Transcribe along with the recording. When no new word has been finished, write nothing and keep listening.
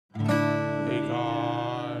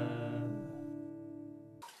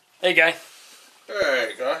Hey, guy.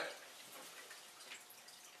 Hey, guy.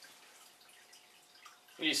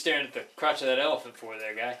 What are you staring at the crotch of that elephant for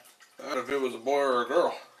there, guy? Not if it was a boy or a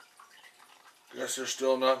girl. Guess they're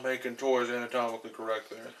still not making toys anatomically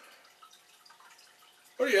correct there.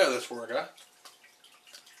 What do you have this for, guy?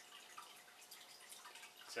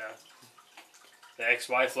 So, the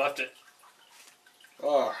ex-wife left it.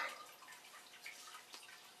 Ah.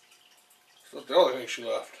 It's not the only thing she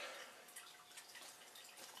left.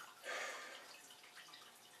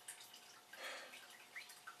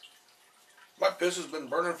 My piss has been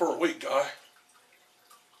burning for a week, guy.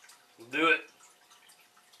 We'll do it.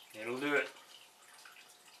 It'll do it.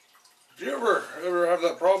 Did you ever have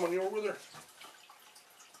that problem when you were with her?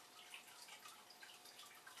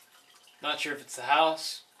 Not sure if it's the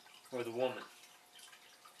house or the woman.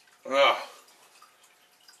 Ah.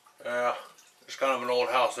 Yeah. It's kind of an old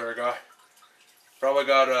house there, guy. Probably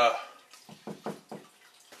got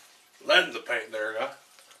lead in the paint there, guy.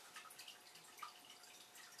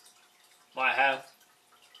 Might have.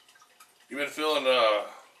 You been feeling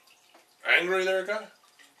angry there, guy?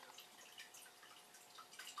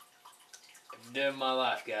 Every day of my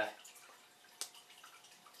life, guy.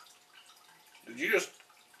 Did you just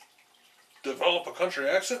develop a country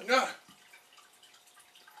accent, guy?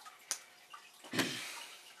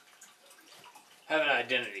 Have an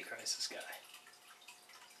identity crisis, guy.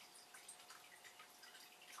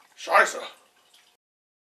 Scheisse.